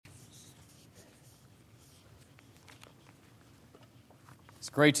It's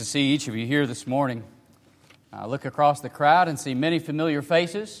great to see each of you here this morning. I look across the crowd and see many familiar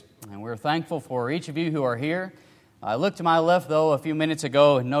faces, and we're thankful for each of you who are here. I looked to my left, though, a few minutes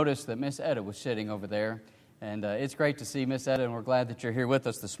ago and noticed that Miss Etta was sitting over there, and it's great to see Miss Etta, and we're glad that you're here with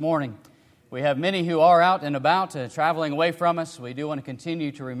us this morning. We have many who are out and about, traveling away from us. We do want to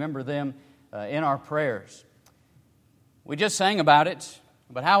continue to remember them in our prayers. We just sang about it,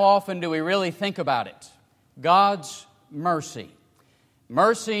 but how often do we really think about it? God's mercy.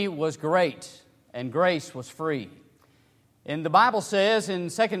 Mercy was great, and grace was free. And the Bible says in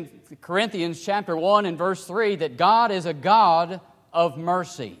 2 Corinthians chapter 1 and verse 3 that God is a God of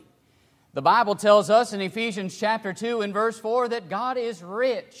mercy. The Bible tells us in Ephesians chapter 2 and verse 4 that God is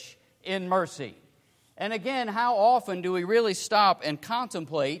rich in mercy. And again, how often do we really stop and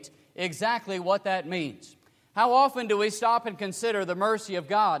contemplate exactly what that means? How often do we stop and consider the mercy of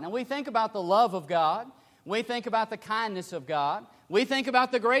God? Now, we think about the love of God. We think about the kindness of God. We think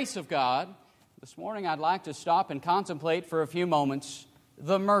about the grace of God. This morning I'd like to stop and contemplate for a few moments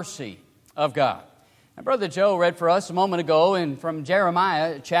the mercy of God. Now, Brother Joe read for us a moment ago from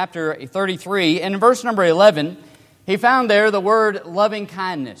Jeremiah chapter 33, and in verse number 11, he found there the word loving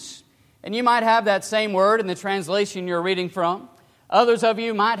kindness. And you might have that same word in the translation you're reading from. Others of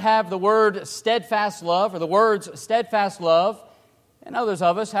you might have the word steadfast love, or the words steadfast love, and others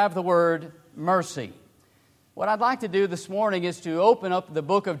of us have the word mercy. What I'd like to do this morning is to open up the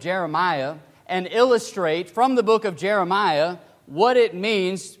book of Jeremiah and illustrate from the book of Jeremiah what it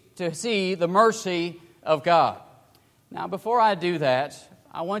means to see the mercy of God. Now, before I do that,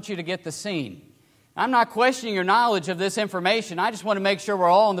 I want you to get the scene. I'm not questioning your knowledge of this information. I just want to make sure we're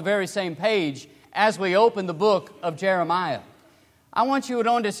all on the very same page as we open the book of Jeremiah. I want you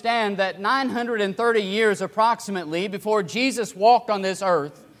to understand that 930 years approximately before Jesus walked on this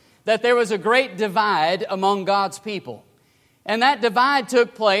earth, that there was a great divide among God's people. And that divide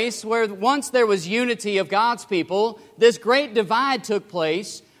took place where once there was unity of God's people, this great divide took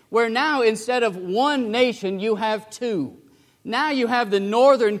place where now instead of one nation, you have two. Now you have the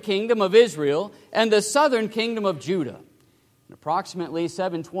northern kingdom of Israel and the southern kingdom of Judah. In approximately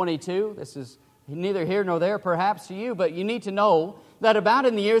 722, this is neither here nor there perhaps to you, but you need to know that about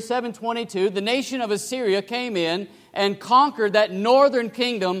in the year 722, the nation of Assyria came in and conquered that northern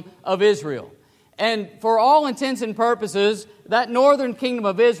kingdom of Israel. And for all intents and purposes, that northern kingdom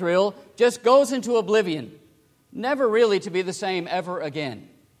of Israel just goes into oblivion, never really to be the same ever again.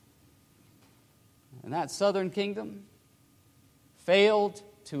 And that southern kingdom failed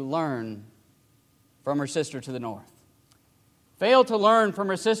to learn from her sister to the north. Failed to learn from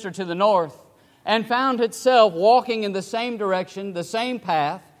her sister to the north and found itself walking in the same direction, the same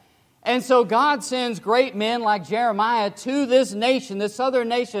path. And so God sends great men like Jeremiah to this nation, the southern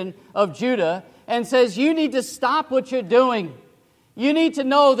nation of Judah, and says, you need to stop what you're doing. You need to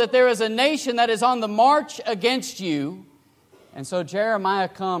know that there is a nation that is on the march against you. And so Jeremiah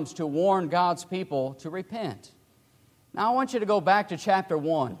comes to warn God's people to repent. Now I want you to go back to chapter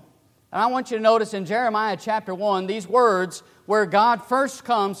 1. And I want you to notice in Jeremiah chapter 1 these words where God first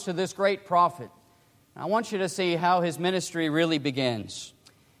comes to this great prophet. I want you to see how his ministry really begins.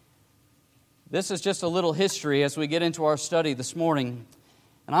 This is just a little history as we get into our study this morning.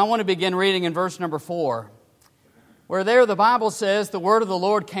 And I want to begin reading in verse number 4, where there the Bible says, the word of the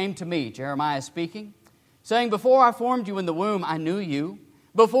Lord came to me, Jeremiah speaking, saying, before I formed you in the womb, I knew you.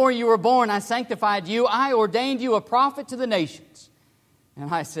 Before you were born, I sanctified you. I ordained you a prophet to the nations. And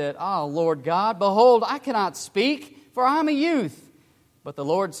I said, Lord God, behold, I cannot speak, for I am a youth. But the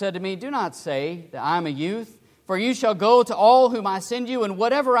Lord said to me, do not say that I am a youth, for you shall go to all whom I send you, and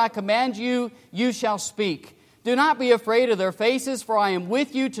whatever I command you, you shall speak. Do not be afraid of their faces, for I am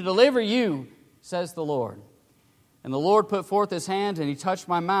with you to deliver you, says the Lord. And the Lord put forth his hand, and he touched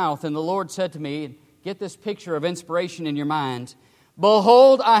my mouth. And the Lord said to me, get this picture of inspiration in your mind.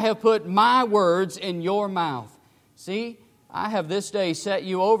 Behold, I have put my words in your mouth. See, I have this day set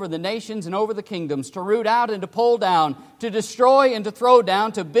you over the nations and over the kingdoms, to root out and to pull down, to destroy and to throw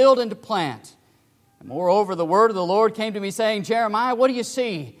down, to build and to plant. And moreover, the word of the Lord came to me, saying, Jeremiah, what do you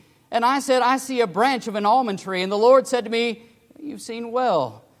see? And I said, I see a branch of an almond tree. And the Lord said to me, you've seen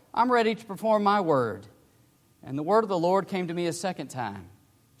well. I'm ready to perform my word. And the word of the Lord came to me a second time,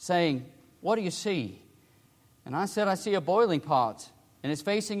 saying, what do you see? And I said, I see a boiling pot, and it's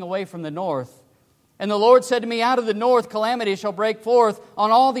facing away from the north. And the Lord said to me, out of the north calamity shall break forth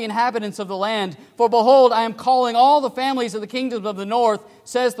on all the inhabitants of the land. For behold, I am calling all the families of the kingdoms of the north,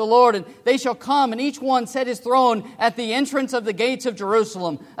 says the Lord, and they shall come, and each one set his throne at the entrance of the gates of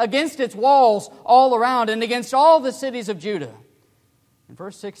Jerusalem, against its walls all around, and against all the cities of Judah. In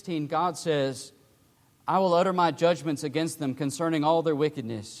verse 16, God says, I will utter my judgments against them concerning all their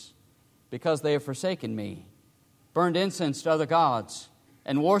wickedness, because they have forsaken me, burned incense to other gods,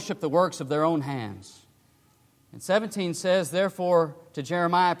 and worshiped the works of their own hands. And 17 says, Therefore to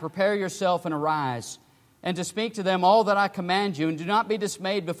Jeremiah, prepare yourself and arise, and to speak to them all that I command you, and do not be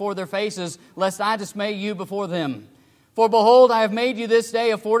dismayed before their faces, lest I dismay you before them. For behold, I have made you this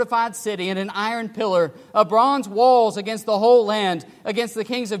day a fortified city and an iron pillar, of bronze walls against the whole land, against the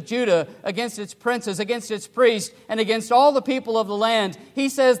kings of Judah, against its princes, against its priests, and against all the people of the land. He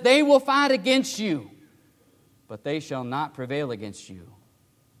says, they will fight against you, but they shall not prevail against you.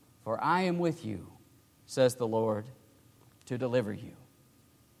 For I am with you, says the Lord, to deliver you.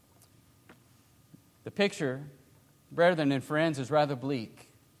 The picture, brethren and friends, is rather bleak.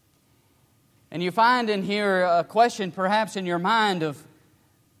 And you find in here a question perhaps in your mind of,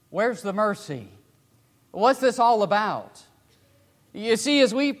 where's the mercy? What's this all about? You see,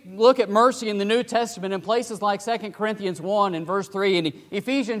 as we look at mercy in the New Testament in places like 2 Corinthians 1 and verse 3 and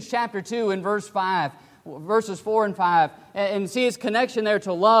Ephesians chapter 2 and verse 5, verses 4 and 5, and see its connection there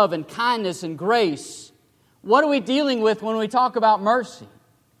to love and kindness and grace, what are we dealing with when we talk about mercy?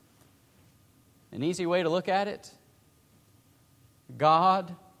 An easy way to look at it,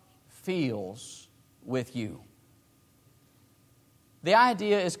 God feels with you. The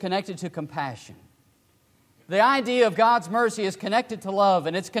idea is connected to compassion. The idea of God's mercy is connected to love,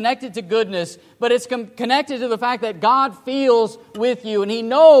 and it's connected to goodness, but it's connected to the fact that God feels with you, and He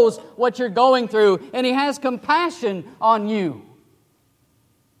knows what you're going through, and He has compassion on you.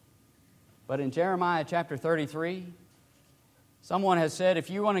 But in Jeremiah chapter 33, someone has said,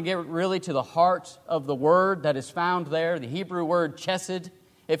 if you want to get really to the heart of the word that is found there, the Hebrew word chesed,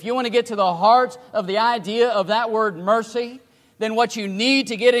 if you want to get to the heart of the idea of that word mercy, then what you need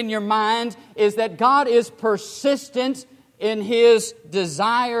to get in your mind is that God is persistent in His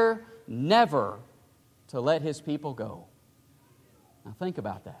desire never to let His people go. Now think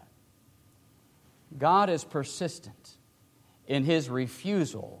about that. God is persistent in His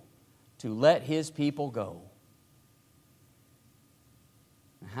refusal to let His people go.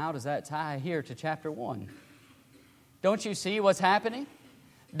 How does that tie here to chapter 1? Don't you see what's happening?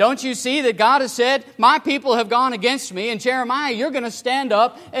 Don't you see that God has said, my people have gone against me, and Jeremiah, you're going to stand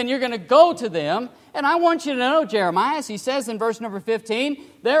up and you're going to go to them. And I want you to know, Jeremiah, as he says in verse number 15,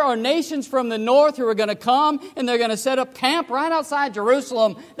 there are nations from the north who are going to come and they're going to set up camp right outside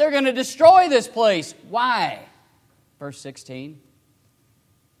Jerusalem. They're going to destroy this place. Why? Verse 16,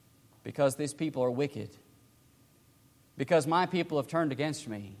 because these people are wicked. Because my people have turned against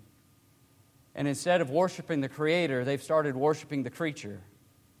me. And instead of worshiping the Creator, they've started worshiping the creature.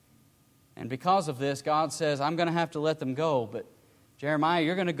 And because of this, God says, I'm going to have to let them go. But Jeremiah,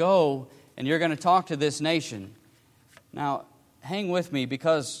 you're going to go and you're going to talk to this nation. Now, hang with me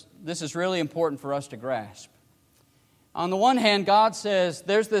because this is really important for us to grasp. On the one hand, God says,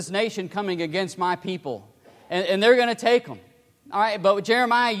 there's this nation coming against my people. And they're going to take them. All right, but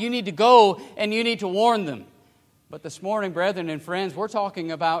Jeremiah, you need to go and you need to warn them. But this morning, brethren and friends, we're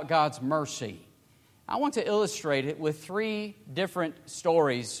talking about God's mercy. I want to illustrate it with 3 different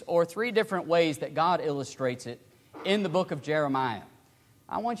stories or 3 different ways that God illustrates it in the book of Jeremiah.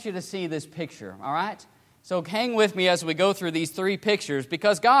 I want you to see this picture, all right? So hang with me as we go through these 3 pictures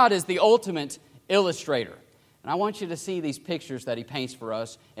because God is the ultimate illustrator. And I want you to see these pictures that He paints for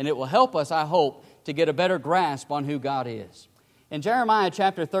us, and it will help us, I hope, to get a better grasp on who God is. In Jeremiah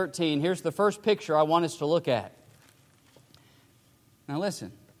chapter 13, here's the first picture I want us to look at. Now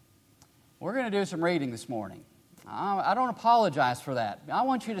listen, we're going to do some reading this morning. I don't apologize for that. I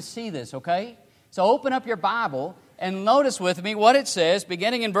want you to see this, okay? So open up your Bible and notice with me what it says,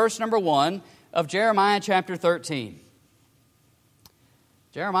 beginning in verse number 1 of Jeremiah chapter 13.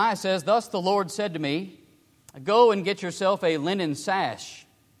 Jeremiah says, Thus the Lord said to me, Go and get yourself a linen sash.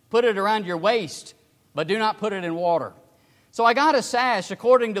 Put it around your waist, but do not put it in water. So I got a sash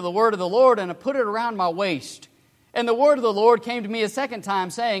according to the word of the Lord, and I put it around my waist. And the word of the Lord came to me a second time,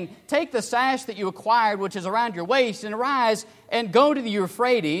 saying, Take the sash that you acquired, which is around your waist, and arise and go to the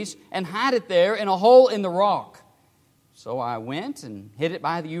Euphrates and hide it there in a hole in the rock. So I went and hid it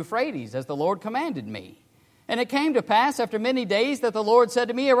by the Euphrates, as the Lord commanded me. And it came to pass after many days that the Lord said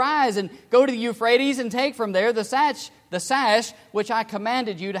to me, Arise and go to the Euphrates and take from there the sash which I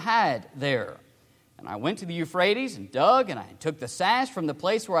commanded you to hide there. And I went to the Euphrates and dug, and I took the sash from the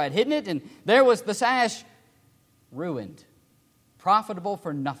place where I had hidden it, and there was the sash ruined, profitable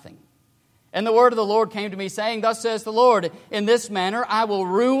for nothing. And the word of the Lord came to me, saying, Thus says the Lord, In this manner I will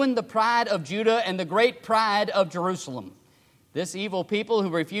ruin the pride of Judah and the great pride of Jerusalem. This evil people who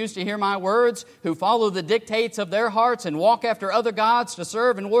refuse to hear my words, who follow the dictates of their hearts and walk after other gods to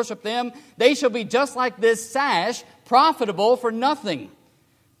serve and worship them, they shall be just like this sash, profitable for nothing.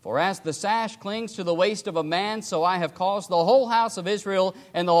 For as the sash clings to the waist of a man, so I have caused the whole house of Israel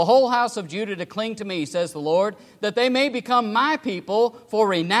and the whole house of Judah to cling to me, says the Lord, that they may become my people for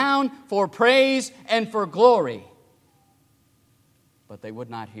renown, for praise, and for glory. But they would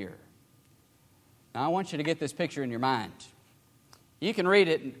not hear. Now I want you to get this picture in your mind. You can read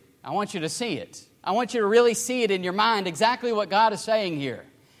it. I want you to see it. I want you to really see it in your mind, exactly what God is saying here.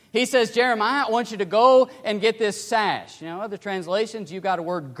 He says, Jeremiah, I want you to go and get this sash. You know, other translations, you've got a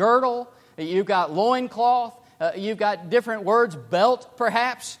word girdle, you've got loincloth, you've got different words, belt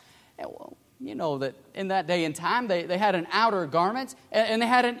perhaps. And, well, you know that in that day and time, they had an outer garment and they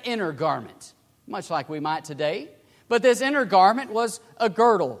had an inner garment, much like we might today. But this inner garment was a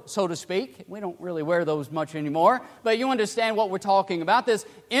girdle, so to speak. We don't really wear those much anymore, but you understand what we're talking about. This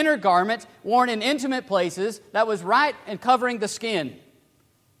inner garment worn in intimate places that was right and covering the skin.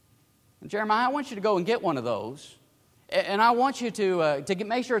 And Jeremiah, I want you to go and get one of those. And I want you to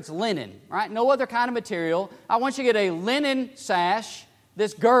make sure it's linen, right? No other kind of material. I want you to get a linen sash,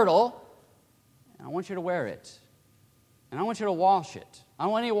 this girdle, and I want you to wear it. And I want you to wash it. I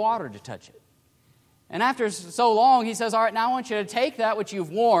don't want any water to touch it. And after so long, he says, all right, now I want you to take that which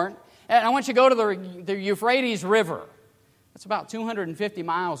you've worn, and I want you to go to the Euphrates River. That's about 250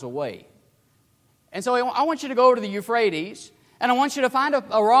 miles away. And so I want you to go to the Euphrates, and I want you to find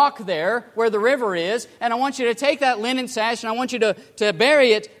a rock there where the river is, and I want you to take that linen sash, and I want you to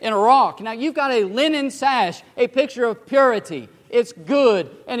bury it in a rock. Now, you've got a linen sash, a picture of purity. It's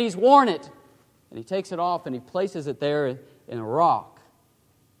good, and he's worn it. And he takes it off, and he places it there in a rock.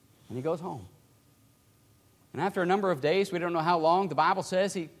 And he goes home. And after a number of days, we don't know how long, the Bible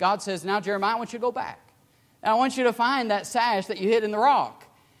says, God says, now, Jeremiah, I want you to go back. And I want you to find that sash that you hid in the rock.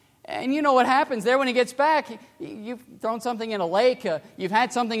 And you know what happens there when he gets back. You've thrown something in a lake. You've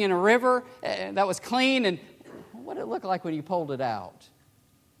had something in a river that was clean. And what did it look like when you pulled it out?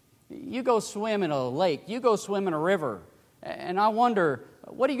 You go swim in a lake. You go swim in a river. And I wonder,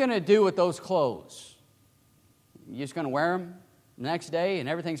 what are you going to do with those clothes? You're just going to wear them the next day and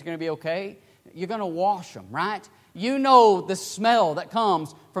everything's going to be okay? You're going to wash them, right? You know the smell that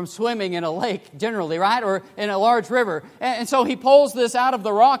comes from swimming in a lake generally, right? Or in a large river. And so he pulls this out of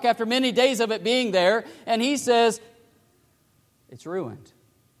the rock after many days of it being there, and he says, it's ruined.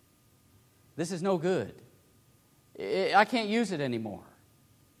 This is no good. I can't use it anymore.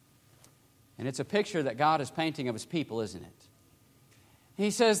 And it's a picture that God is painting of his people, isn't it?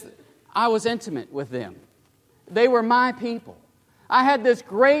 He says, I was intimate with them. They were my people. I had this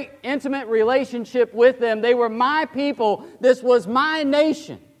great intimate relationship with them. They were my people. This was my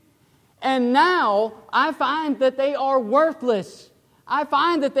nation. And now I find that they are worthless. I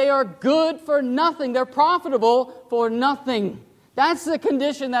find that they are good for nothing. They're profitable for nothing. That's the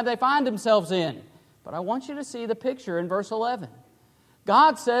condition that they find themselves in. But I want you to see the picture in verse 11.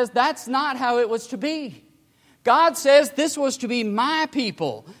 God says that's not how it was to be. God says this was to be my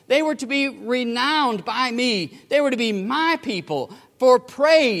people. They were to be renowned by me. They were to be my people for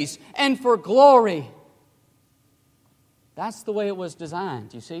praise and for glory. That's the way it was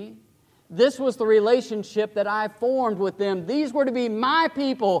designed, you see. This was the relationship that I formed with them. These were to be my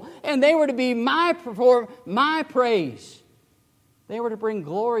people, and they were to be for my praise. They were to bring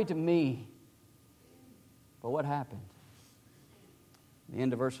glory to me. But what happened? The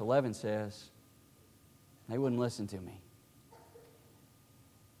end of verse 11 says, they wouldn't listen to me.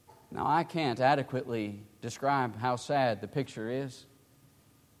 Now, I can't adequately describe how sad the picture is,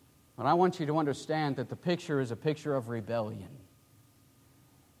 but I want you to understand that the picture is a picture of rebellion.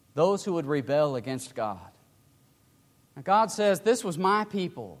 Those who would rebel against God. Now, God says, this was my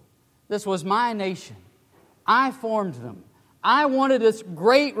people. This was my nation. I formed them. I wanted this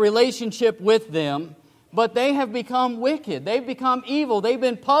great relationship with them, but they have become wicked. They've become evil. They've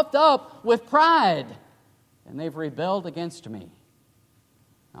been puffed up with pride. And they've rebelled against me.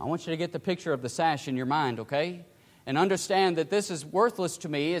 Now, I want you to get the picture of the sash in your mind, okay? And understand that this is worthless to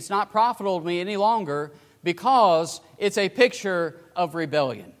me. It's not profitable to me any longer because it's a picture of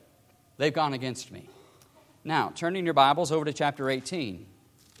rebellion. They've gone against me. Now, turning your Bibles over to chapter 18.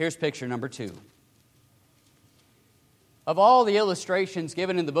 Here's picture number 2. Of all the illustrations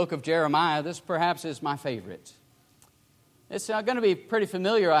given in the book of Jeremiah, this perhaps is my favorite. It's going to be pretty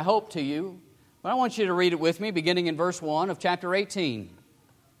familiar, I hope, to you. But I want you to read it with me, beginning in verse 1 of chapter 18.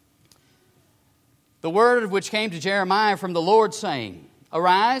 The word which came to Jeremiah from the Lord, saying,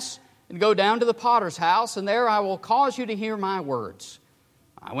 Arise and go down to the potter's house, and there I will cause you to hear my words.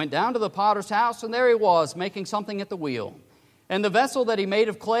 I went down to the potter's house, and there he was, making something at the wheel. And the vessel that he made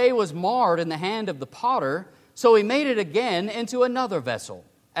of clay was marred in the hand of the potter, so he made it again into another vessel,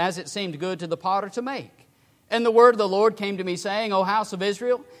 as it seemed good to the potter to make. And the word of the Lord came to me, saying, O house of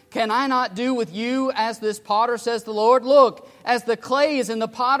Israel, can I not do with you as this potter, says the Lord? Look, as the clay is in the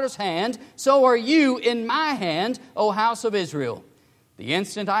potter's hand, so are you in my hand, O house of Israel. The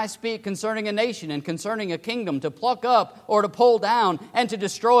instant I speak concerning a nation and concerning a kingdom, to pluck up or to pull down and to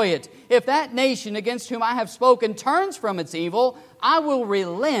destroy it, if that nation against whom I have spoken turns from its evil, I will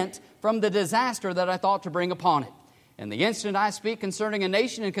relent from the disaster that I thought to bring upon it. And the instant I speak concerning a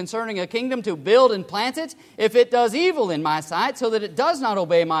nation and concerning a kingdom to build and plant it, if it does evil in my sight so that it does not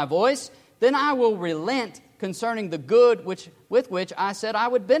obey my voice, then I will relent concerning the good with which I said I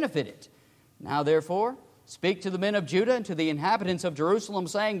would benefit it. Now therefore, speak to the men of Judah and to the inhabitants of Jerusalem,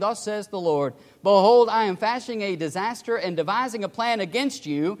 saying, Thus says the Lord, Behold, I am fashioning a disaster and devising a plan against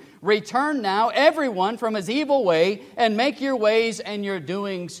you. Return now, everyone, from his evil way, and make your ways and your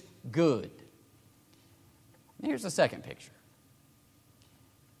doings good. Here's the second picture.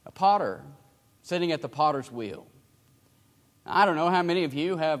 A potter sitting at the potter's wheel. Now, I don't know how many of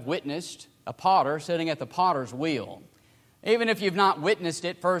you have witnessed a potter sitting at the potter's wheel. Even if you've not witnessed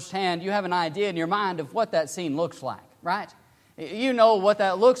it firsthand, you have an idea in your mind of what that scene looks like, right? You know what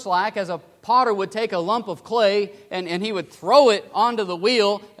that looks like, as a potter would take a lump of clay and he would throw it onto the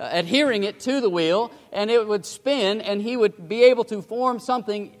wheel, adhering it to the wheel, and it would spin, and he would be able to form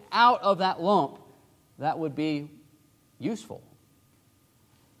something out of that lump that would be useful.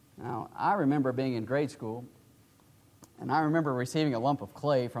 Now, I remember being in grade school, and I remember receiving a lump of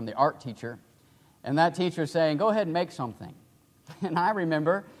clay from the art teacher, and that teacher saying, Go ahead and make something. And I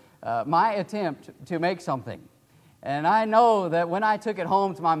remember my attempt to make something. And I know that when I took it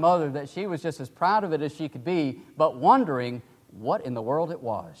home to my mother, that she was just as proud of it as she could be, but wondering what in the world it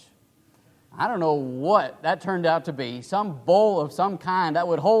was. I don't know what that turned out to be, some bowl of some kind that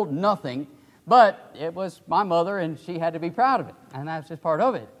would hold nothing, but it was my mother, and she had to be proud of it, and that's just part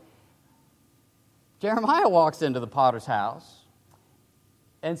of it. Jeremiah walks into the potter's house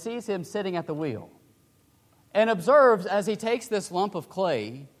and sees him sitting at the wheel, and observes as he takes this lump of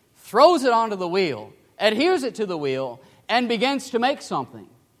clay, throws it onto the wheel, adheres it to the wheel, and begins to make something.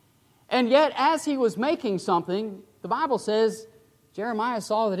 And yet, as he was making something, the Bible says Jeremiah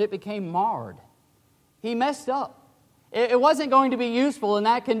saw that it became marred. He messed up. It wasn't going to be useful in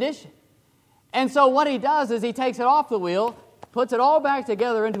that condition. And so what he does is he takes it off the wheel, puts it all back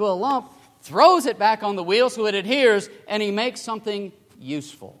together into a lump, throws it back on the wheel so it adheres, and he makes something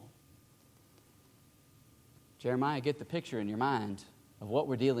useful. Jeremiah, get the picture in your mind of what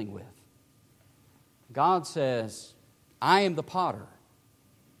we're dealing with. God says, I am the potter,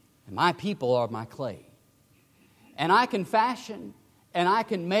 and my people are my clay. And I can fashion and I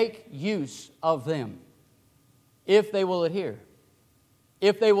can make use of them if they will adhere,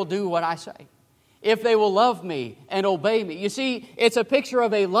 if they will do what I say, if they will love me and obey me. You see, it's a picture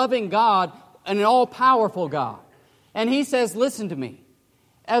of a loving God and an all-powerful God. And He says, listen to me.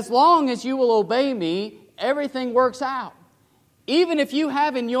 As long as you will obey me, everything works out. Even if you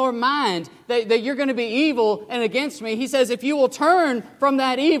have in your mind that you're going to be evil and against me, He says, if you will turn from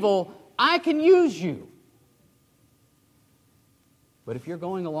that evil, I can use you. But if you're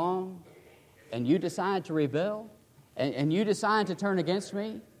going along and you decide to rebel and you decide to turn against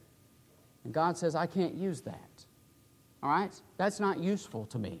me, and God says, I can't use that. All right? That's not useful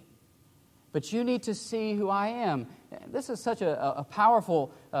to me. But you need to see who I am. This is such a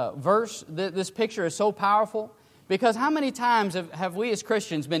powerful verse. This picture is so powerful because how many times have we as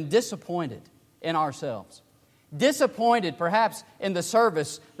Christians been disappointed in ourselves? Disappointed perhaps in the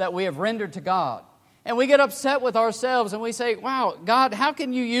service that we have rendered to God. And we get upset with ourselves and we say, wow, God, how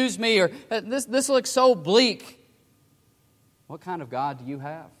can you use me? Or this looks so bleak. What kind of God do you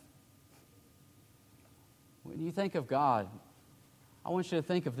have? When you think of God, I want you to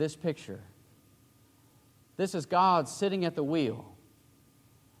think of this picture. This is God sitting at the wheel,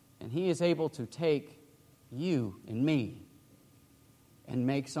 and He is able to take you and me and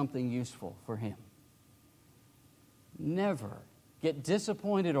make something useful for Him. Never get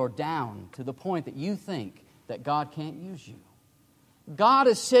disappointed or down to the point that you think that God can't use you. God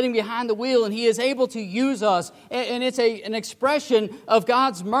is sitting behind the wheel, and He is able to use us, and it's an expression of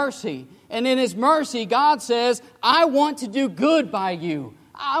God's mercy. And in His mercy, God says, I want to do good by you.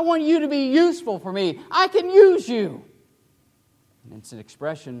 I want you to be useful for me. I can use you. And it's an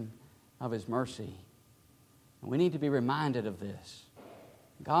expression of His mercy. And we need to be reminded of this.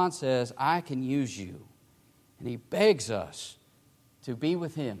 God says, I can use you. And He begs us to be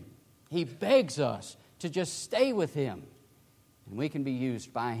with Him. He begs us to just stay with Him. And we can be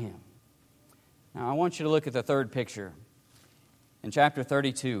used by Him. Now, I want you to look at the third picture. in chapter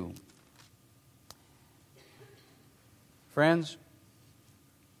 32. Friends,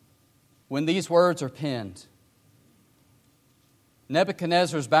 when these words are penned,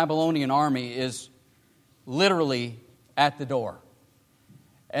 Nebuchadnezzar's Babylonian army is literally at the door.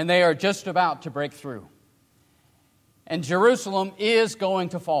 And they are just about to break through. And Jerusalem is going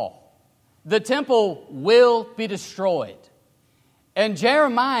to fall. The temple will be destroyed. And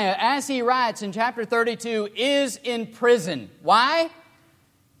Jeremiah, as he writes in chapter 32, is in prison. Why?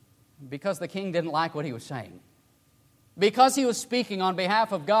 Because the king didn't like what he was saying. Because he was speaking on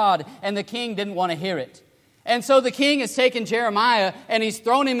behalf of God, and the king didn't want to hear it. And so the king has taken Jeremiah and he's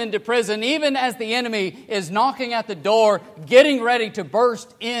thrown him into prison, even as the enemy is knocking at the door, getting ready to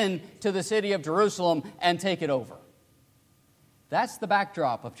burst into the city of Jerusalem and take it over. That's the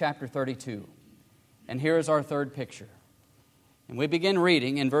backdrop of chapter 32. And here is our third picture. And we begin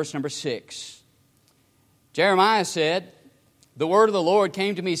reading in verse number 6. Jeremiah said, "The word of the Lord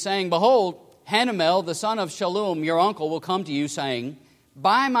came to me, saying, Behold, Hanamel, the son of Shallum, your uncle, will come to you, saying,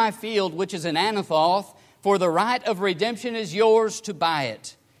 Buy my field which is in Anathoth, for the right of redemption is yours to buy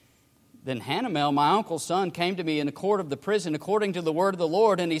it. Then Hanamel, my uncle's son, came to me in the court of the prison according to the word of the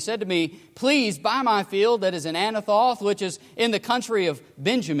Lord, and he said to me, Please buy my field that is in Anathoth, which is in the country of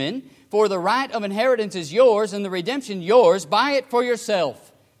Benjamin, for the right of inheritance is yours, and the redemption yours. Buy it for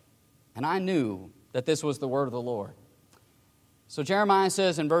yourself. And I knew that this was the word of the Lord. So Jeremiah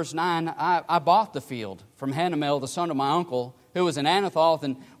says in verse 9, I bought the field from Hanamel, the son of my uncle, who was in Anathoth,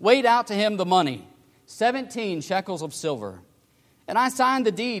 and weighed out to him the money, 17 shekels of silver. And I signed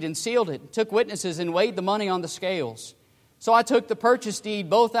the deed and sealed it, took witnesses and weighed the money on the scales. So I took the purchase deed,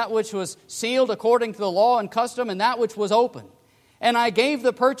 both that which was sealed according to the law and custom, and that which was open. And I gave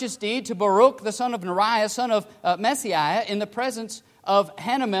the purchase deed to Baruch, the son of Neriah, son of Messiah, in the presence of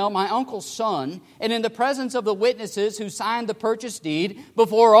Hanamel, my uncle's son, and in the presence of the witnesses who signed the purchase deed,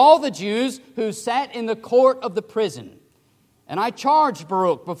 before all the Jews who sat in the court of the prison. And I charged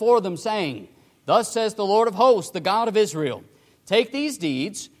Baruch before them, saying, Thus says the Lord of hosts, the God of Israel, Take these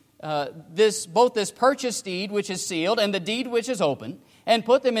deeds, both this purchase deed which is sealed and the deed which is open, and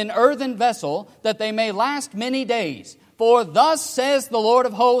put them in earthen vessel, that they may last many days. For thus says the Lord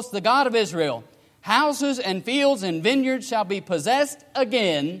of hosts, the God of Israel, Houses and fields and vineyards shall be possessed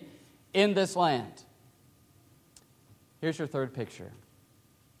again in this land. Here's your third picture.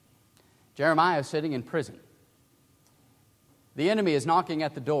 Jeremiah is sitting in prison. The enemy is knocking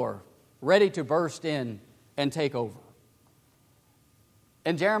at the door, ready to burst in and take over.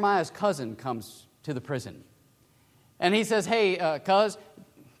 And Jeremiah's cousin comes to the prison. And he says, Hey,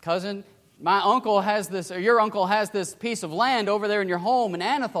 cousin, my uncle has this, or your uncle has this piece of land over there in your home in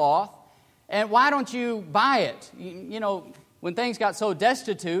Anathoth. And why don't you buy it? You know, when things got so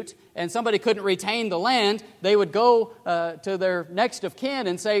destitute and somebody couldn't retain the land, they would go to their next of kin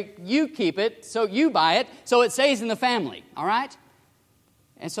and say, you keep it, so you buy it, so it stays in the family, all right?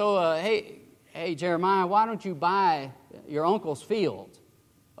 And so, hey, Jeremiah, why don't you buy your uncle's field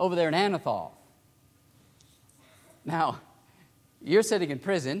over there in Anathoth? Now, you're sitting in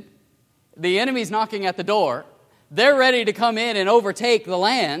prison. The enemy's knocking at the door. They're ready to come in and overtake the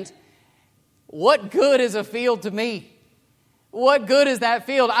land. What good is a field to me? What good is that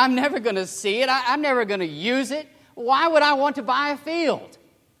field? I'm never going to see it. I'm never going to use it. Why would I want to buy a field?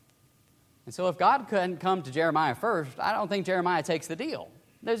 And so if God couldn't come to Jeremiah first, I don't think Jeremiah takes the deal.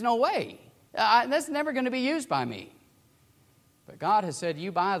 There's no way. That's never going to be used by me. But God has said,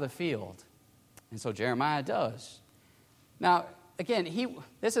 you buy the field. And so Jeremiah does. Now, again,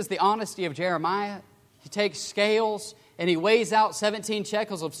 this is the honesty of Jeremiah. He takes scales and he weighs out 17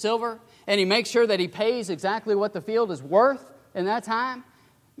 shekels of silver, and he makes sure that he pays exactly what the field is worth in that time.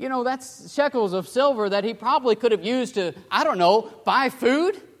 You know, that's shekels of silver that he probably could have used to, buy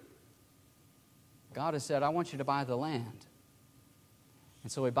food. God has said, I want you to buy the land.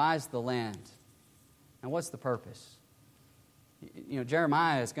 And so he buys the land. And what's the purpose? You know,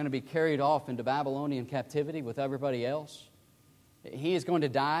 Jeremiah is going to be carried off into Babylonian captivity with everybody else. He is going to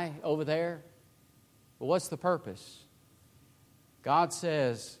die over there. But what's the purpose? God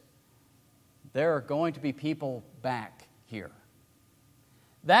says, there are going to be people back here.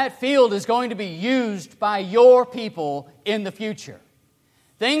 That field is going to be used by your people in the future.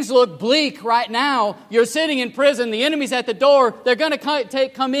 Things look bleak right now. You're sitting in prison. The enemy's at the door. They're going to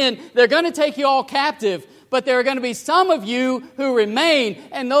come in. They're going to take you all captive. But there are going to be some of you who remain.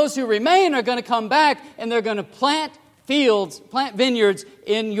 And those who remain are going to come back. And they're going to plant vineyards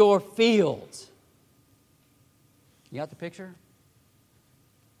in your fields. You got the picture?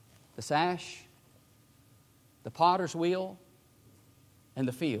 The sash, the potter's wheel, and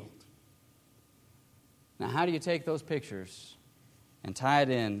the field. Now, how do you take those pictures and tie it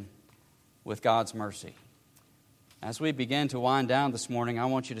in with God's mercy. As we begin to wind down this morning, I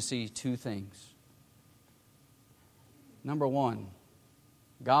want you to see two things. Number one,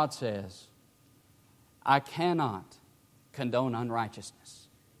 God says, I cannot condone unrighteousness.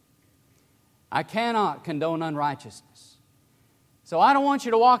 I cannot condone unrighteousness. So I don't want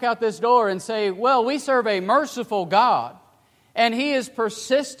you to walk out this door and say, well, we serve a merciful God, and He is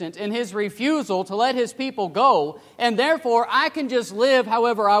persistent in His refusal to let His people go, and therefore I can just live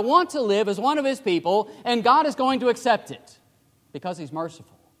however I want to live as one of His people, and God is going to accept it because He's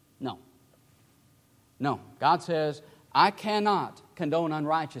merciful. No. No. God says, I cannot condone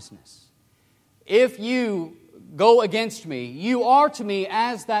unrighteousness. If you go against me, you are to me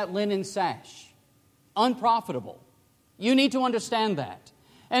as that linen sash, unprofitable. You need to understand that.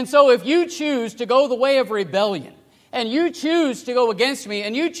 And so if you choose to go the way of rebellion, and you choose to go against me,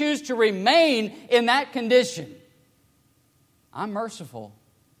 and you choose to remain in that condition, I'm merciful,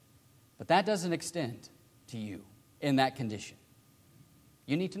 but that doesn't extend to you in that condition.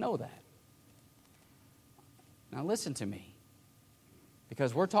 You need to know that. Now listen to me,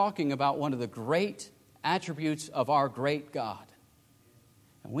 because we're talking about one of the great attributes of our great God.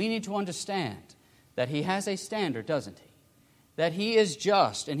 And we need to understand that He has a standard, doesn't He? That He is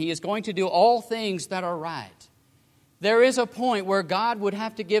just and He is going to do all things that are right. There is a point where God would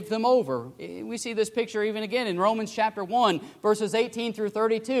have to give them over. We see this picture even again in Romans chapter 1, verses 18 through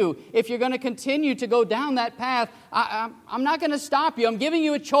 32. If you're going to continue to go down that path, I'm not going to stop you. I'm giving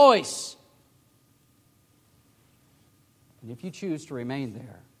you a choice. And if you choose to remain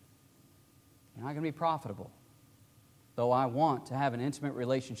there, you're not going to be profitable. Though I want to have an intimate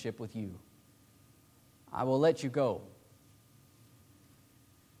relationship with you, I will let you go.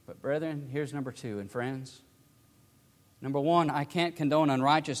 But brethren, here's number two, and friends. Number one, I can't condone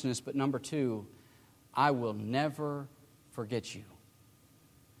unrighteousness, but number two, I will never forget you.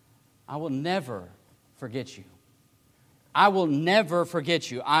 I will never forget you. I will never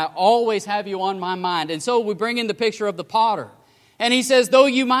forget you. I always have you on my mind. And so we bring in the picture of the potter. And he says, though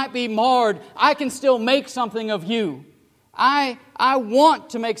you might be marred, I can still make something of you. I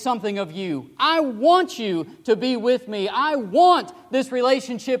want to make something of you. I want you to be with me. I want this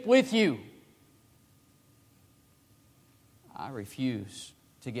relationship with you. I refuse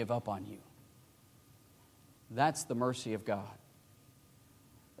to give up on you. That's the mercy of God.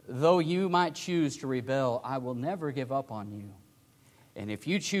 Though you might choose to rebel, I will never give up on you. And if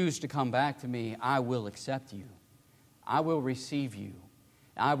you choose to come back to me, I will accept you. I will receive you.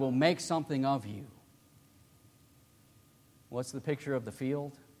 I will make something of you. What's the picture of the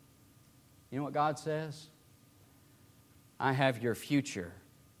field? You know what God says? I have your future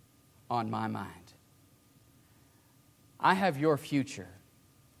on my mind. I have your future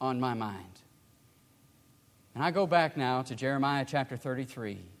on my mind. And I go back now to Jeremiah chapter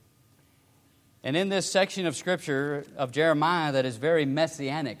 33. And in this section of Scripture of Jeremiah that is very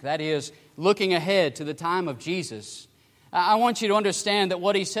messianic, that is, looking ahead to the time of Jesus, I want you to understand that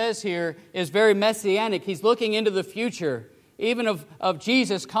what he says here is very messianic. He's looking into the future, even of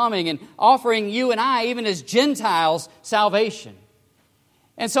Jesus coming and offering you and I, even as Gentiles, salvation.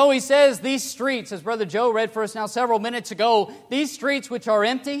 And so he says, these streets, as Brother Joe read for us now several minutes ago, these streets which are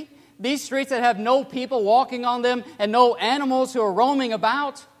empty, these streets that have no people walking on them and no animals who are roaming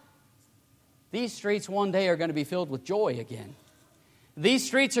about, these streets one day are going to be filled with joy again. These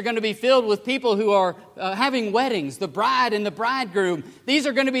streets are going to be filled with people who are having weddings, the bride and the bridegroom. These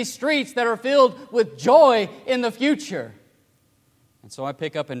are going to be streets that are filled with joy in the future. And so I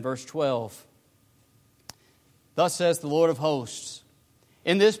pick up in verse 12. Thus says the Lord of hosts,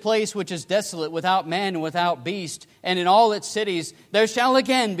 in this place which is desolate, without man and without beast, and in all its cities, there shall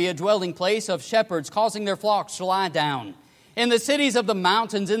again be a dwelling place of shepherds, causing their flocks to lie down. In the cities of the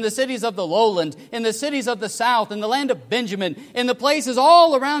mountains, in the cities of the lowland, in the cities of the south, in the land of Benjamin, in the places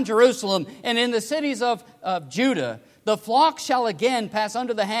all around Jerusalem, and in the cities of Judah, the flock shall again pass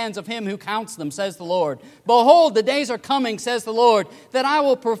under the hands of him who counts them, says the Lord. Behold, the days are coming, says the Lord, that I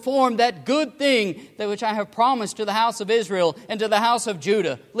will perform that good thing that which I have promised to the house of Israel and to the house of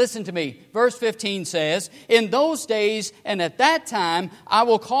Judah. Listen to me. Verse 15 says, in those days and at that time, I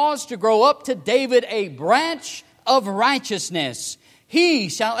will cause to grow up to David a branch of righteousness. He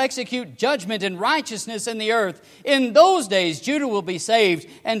shall execute judgment and righteousness in the earth. In those days Judah will be saved,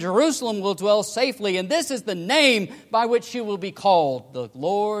 and Jerusalem will dwell safely. And this is the name by which she will be called, the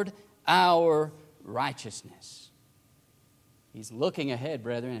Lord our righteousness. He's looking ahead,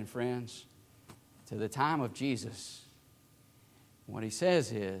 brethren and friends, to the time of Jesus. What he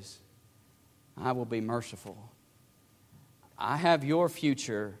says is, I will be merciful. I have your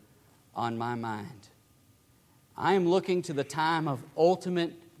future on my mind. I am looking to the time of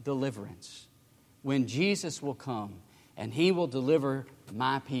ultimate deliverance, when Jesus will come and He will deliver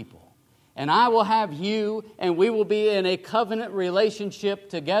my people. And I will have you, and we will be in a covenant relationship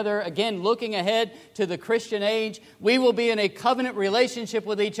together. Again, looking ahead to the Christian age, we will be in a covenant relationship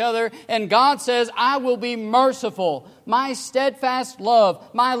with each other. And God says, I will be merciful. My steadfast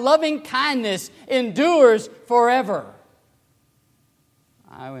love, my loving kindness endures forever.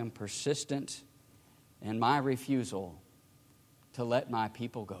 I am persistent in my refusal to let my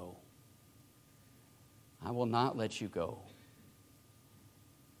people go. I will not let you go.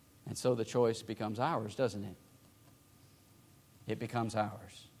 And so the choice becomes ours, doesn't it? It becomes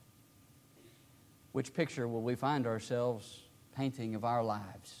ours. Which picture will we find ourselves painting of our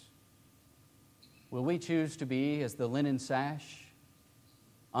lives? Will we choose to be as the linen sash,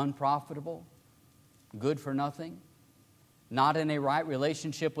 unprofitable, good for nothing, not in a right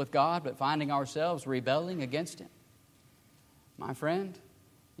relationship with God, but finding ourselves rebelling against Him? My friend,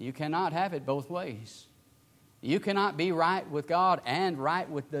 you cannot have it both ways. You cannot be right with God and right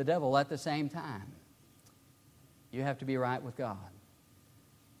with the devil at the same time. You have to be right with God.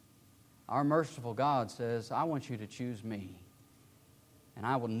 Our merciful God says, I want you to choose me, and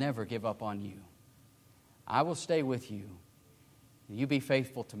I will never give up on you. I will stay with you, and you be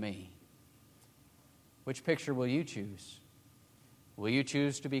faithful to me. Which picture will you choose? Will you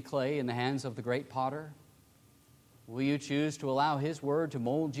choose to be clay in the hands of the great potter? Will you choose to allow His word to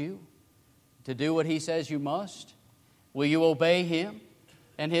mold you, to do what He says you must? Will you obey Him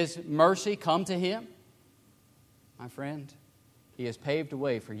and His mercy come to Him? My friend, He has paved a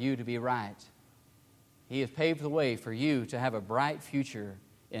way for you to be right. He has paved the way for you to have a bright future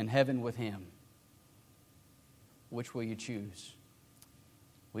in heaven with Him. Which will you choose?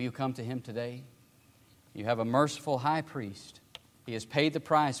 Will you come to Him today? You have a merciful high priest. He has paid the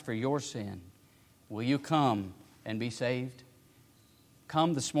price for your sin. Will you come and be saved?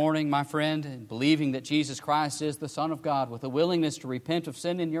 Come this morning, my friend, believing that Jesus Christ is the Son of God, with a willingness to repent of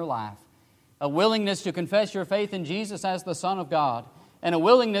sin in your life, a willingness to confess your faith in Jesus as the Son of God, and a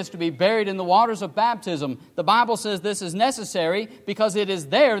willingness to be buried in the waters of baptism. The Bible says this is necessary because it is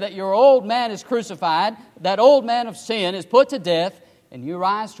there that your old man is crucified, that old man of sin is put to death, and you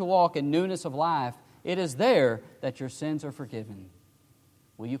rise to walk in newness of life. It is there that your sins are forgiven.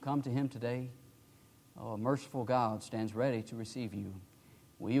 Will you come to Him today? Oh, a merciful God stands ready to receive you.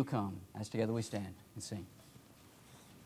 Will you come as together we stand and sing?